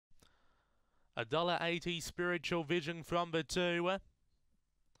$1.80 Spiritual Vision from the 2.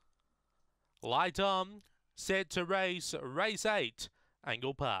 Light on, set to race, race 8,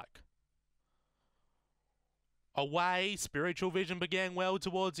 Angle-Park. Away, Spiritual Vision began well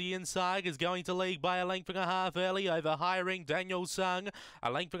towards the inside, is going to lead by a length and a half early over hiring Daniel Sung.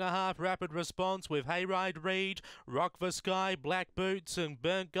 A length and a half Rapid Response with Hayride Reed, Rock the Sky, Black Boots and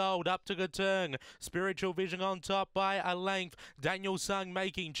Burnt Gold up to the turn. Spiritual Vision on top by a length. Daniel Sung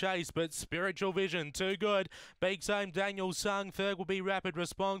making chase, but Spiritual Vision too good. Beaks home Daniel Sung. Third will be Rapid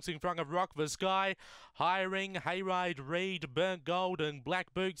Response in front of Rock the Sky. Hiring, Hayride Reed, Burnt Gold and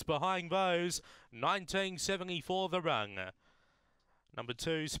Black Boots behind those. 1974 the run. Number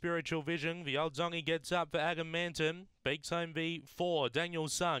 2, Spiritual Vision. The old zongy gets up for Agamantum. Beaks home the 4, Daniel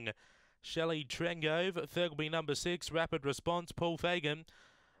Sung. Shelley Trengove. Third will be number 6, Rapid Response, Paul Fagan.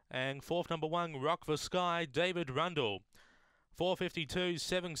 And fourth, number 1, Rock the Sky, David Rundle. 4:52,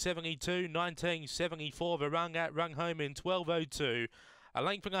 7:72, 1974 the run at run home in 12:02. A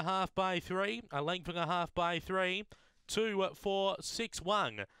length and a half by 3. A length and a half by 3. 2, 4, 6,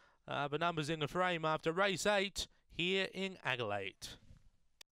 1. The numbers in the frame after race 8 here in Adelaide.